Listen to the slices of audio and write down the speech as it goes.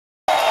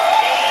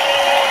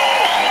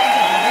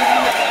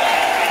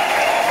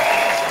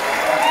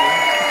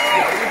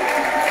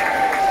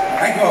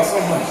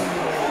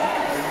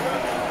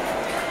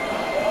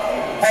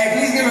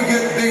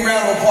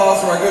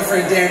to our good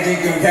friend Dan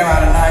Deacon, who came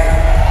out tonight.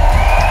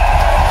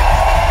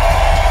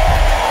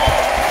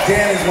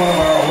 Dan is one of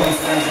our oldest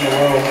friends in the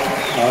world,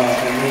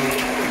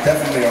 and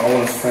definitely our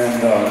oldest friend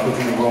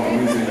within the world of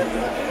music.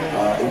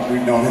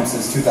 We've known him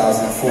since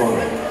 2004,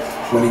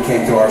 when he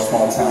came to our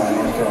small town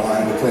in North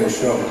Carolina to play a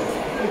show.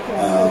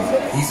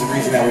 He's the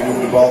reason that we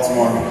moved to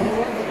Baltimore.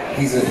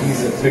 He's a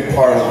big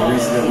part of the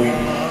reason that we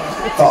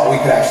thought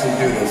we could actually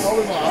do this.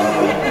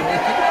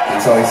 And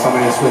so he's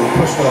somebody that's really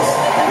pushed us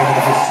and given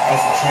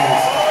us a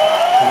chance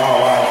in our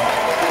life.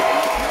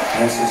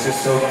 And it's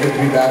just so good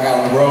to be back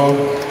out on the road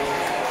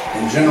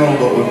in general,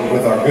 but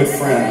with our good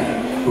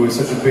friend, who is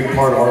such a big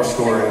part of our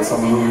story and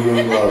someone who we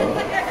really love.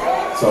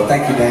 So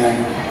thank you,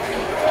 Dan.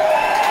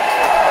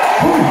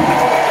 Woo.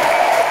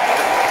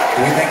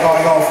 And we thank all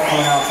y'all for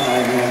coming out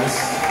tonight, man.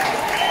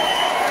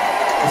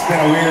 It's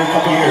been a weird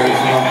couple years,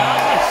 you know.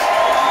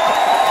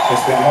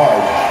 It's been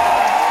hard.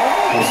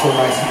 It's so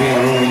nice to be in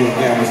a room with you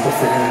again. We're still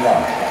figuring it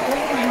out.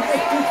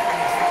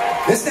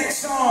 This next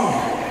song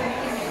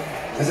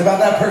is about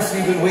that person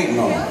you've been waiting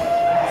on.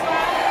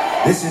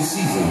 This is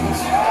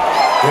Seasons,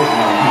 waiting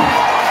on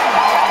you.